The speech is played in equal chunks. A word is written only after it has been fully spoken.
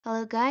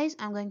Hello guys,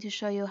 I'm going to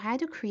show you how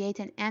to create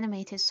an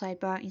animated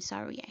sidebar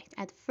inside React.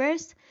 At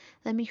first,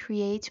 let me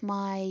create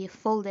my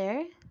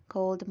folder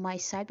called my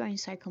sidebar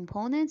inside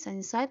components, and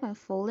inside my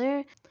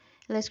folder,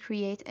 let's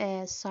create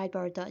a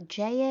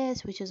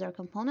sidebar.js, which is our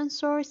component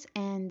source,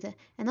 and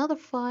another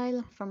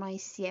file for my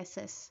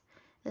CSS.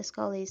 Let's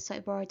call it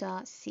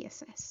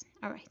sidebar.css.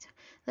 Alright,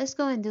 let's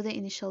go and do the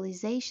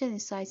initialization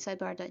inside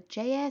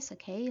sidebar.js.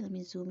 Okay, let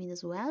me zoom in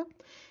as well.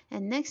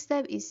 And next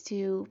step is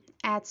to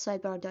add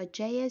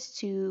sidebar.js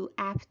to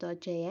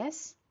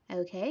app.js.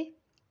 Okay,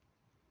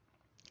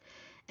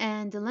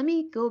 and let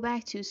me go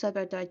back to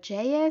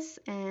sidebar.js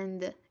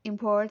and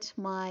import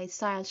my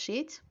style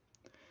sheet.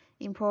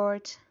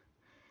 Import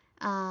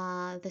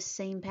the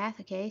same path.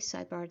 Okay,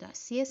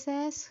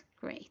 sidebar.css.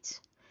 Great.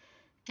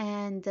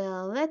 And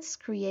let's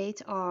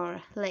create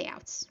our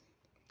layouts.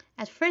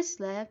 At first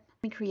step,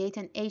 let me create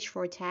an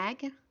h4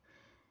 tag.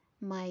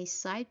 My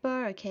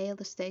sidebar. Okay,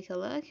 let's take a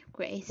look.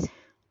 Great.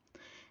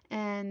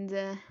 And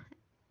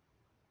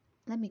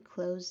let me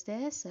close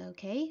this.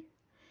 Okay,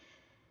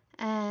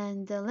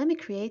 and let me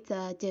create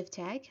the div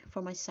tag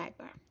for my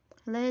sidebar.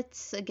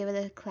 Let's give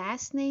it a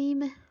class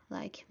name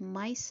like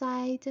my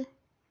side,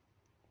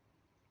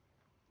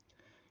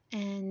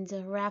 and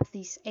wrap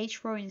this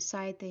h4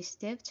 inside this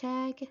div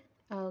tag.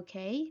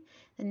 Okay,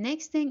 the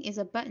next thing is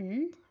a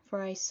button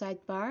for a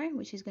sidebar,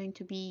 which is going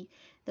to be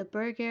the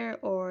burger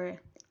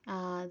or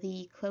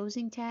the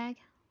closing tag.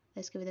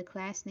 Let's give it a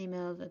class name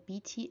of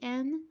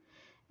btn.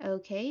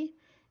 Okay,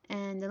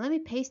 and let me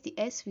paste the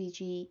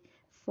svg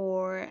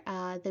for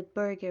the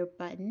burger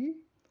button.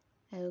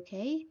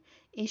 Okay,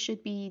 it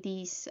should be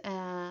this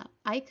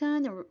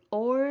icon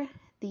or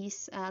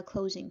this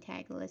closing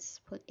tag. Let's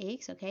put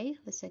x. Okay,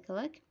 let's take a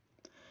look.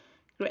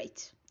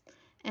 Great.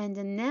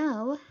 And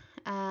now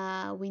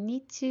we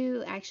need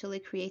to actually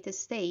create a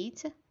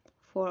state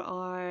for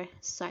our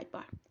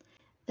sidebar.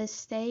 The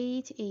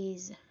state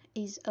is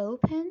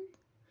open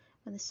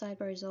when the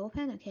sidebar is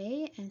open.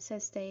 Okay, and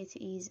set state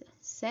is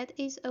set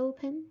is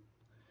open,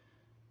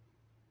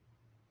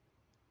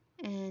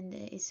 and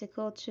it's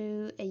equal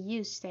to a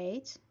use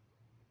state.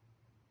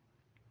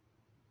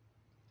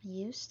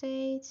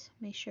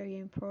 Make sure you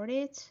import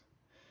it,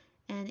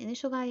 and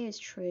initial value is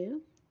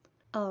true.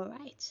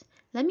 Alright,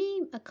 let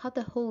me cut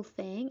the whole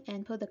thing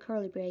and put the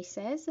curly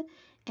braces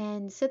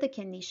and set the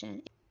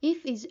condition.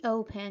 If is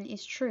open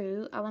is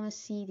true, I want to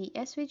see the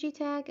svg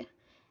tag,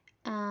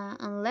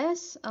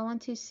 unless I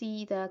want to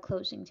see the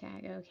closing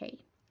tag. Okay,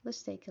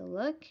 let's take a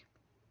look.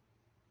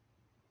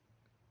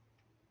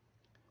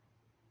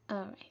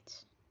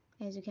 Alright,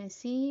 as you can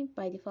see,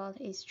 by default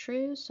is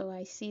true, so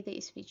I see the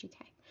svg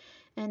tag.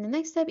 And the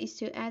next step is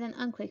to add an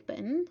unclick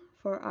button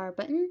for our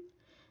button,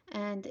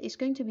 and it's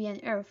going to be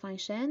an error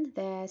function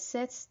that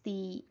sets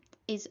the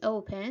is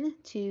open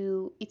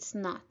to it's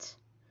not.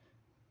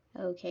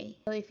 Okay,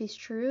 so if it's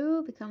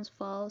true, becomes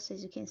false,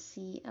 as you can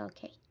see.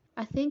 Okay,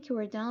 I think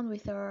we're done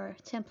with our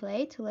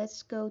template.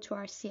 Let's go to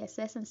our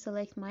CSS and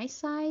select my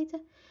side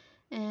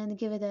and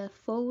give it a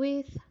full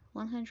width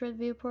 100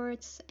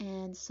 viewports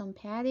and some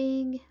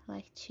padding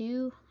like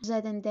 2.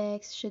 Z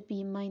index should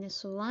be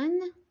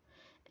 -1,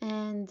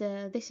 and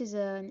this is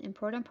an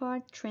important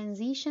part.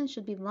 Transition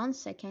should be 1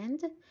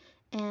 second,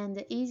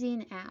 and easy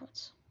in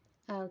out.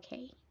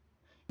 Okay,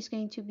 it's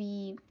going to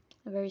be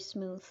very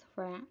smooth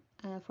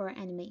for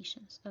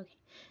animations. Okay,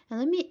 and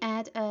let me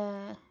add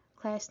a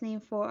class name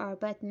for our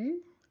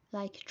button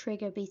like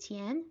trigger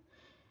btn,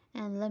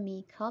 and let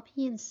me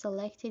copy and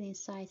select it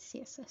inside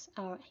CSS.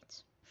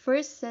 Alright,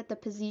 first set the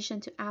position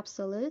to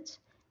absolute,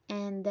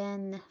 and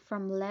then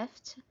from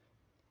left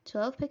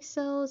 12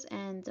 pixels,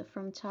 and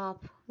from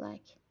top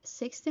like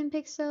 16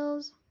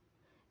 pixels.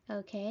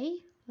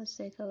 Okay, let's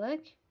take a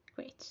look.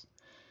 Great.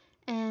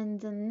 And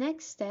the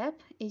next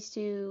step is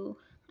to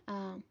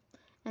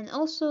and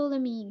also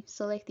let me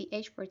select the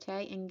h4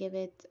 tag and give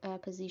it a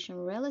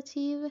position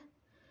relative,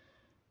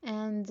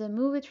 and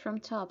move it from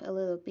top a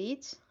little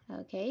bit.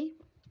 Okay,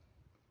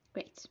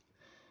 great.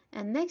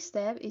 And next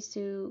step is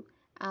to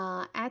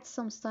add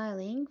some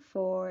styling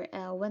for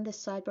when the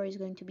sidebar is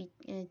going to be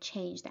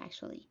changed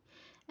actually.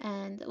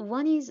 And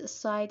one is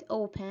side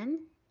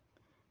open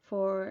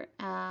for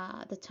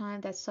the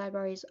time that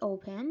sidebar is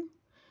open,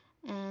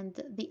 and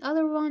the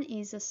other one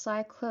is a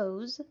side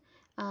close,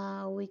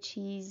 which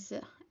is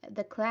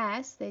the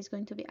class that is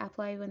going to be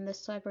applied when the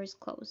sidebar is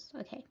closed.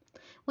 Okay,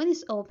 when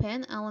it's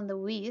open, I want the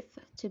width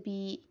to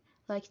be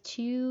like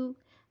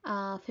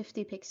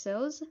 250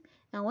 pixels,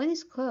 and when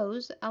it's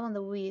closed, I want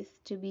the width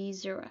to be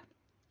 0.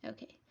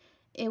 Okay,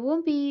 it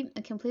won't be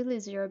completely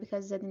 0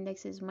 because z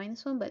index is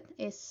 -1, but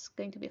it's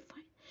going to be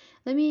fine.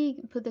 Let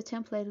me put the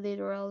template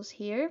literals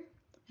here.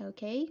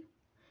 Okay,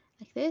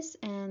 like this,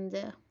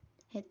 and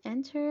hit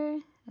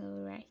enter.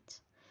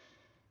 Alright,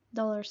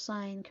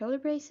 $sign curly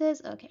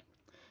braces. Okay,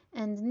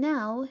 and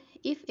now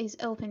if is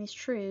open is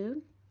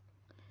true,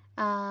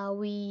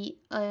 we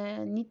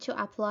need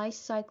to apply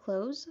side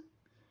close,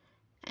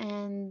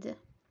 and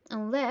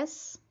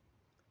unless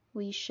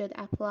we should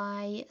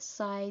apply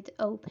side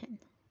open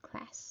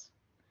class.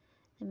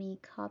 Let me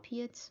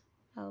copy it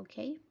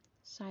Okay,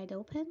 side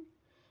open.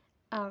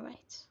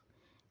 Alright,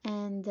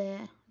 and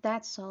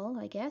that's all,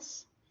 I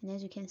guess. And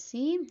as you can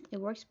see, it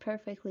works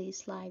perfectly,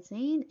 slides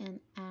in and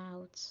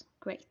out.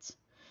 Great.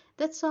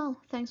 That's all.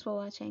 Thanks for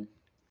watching.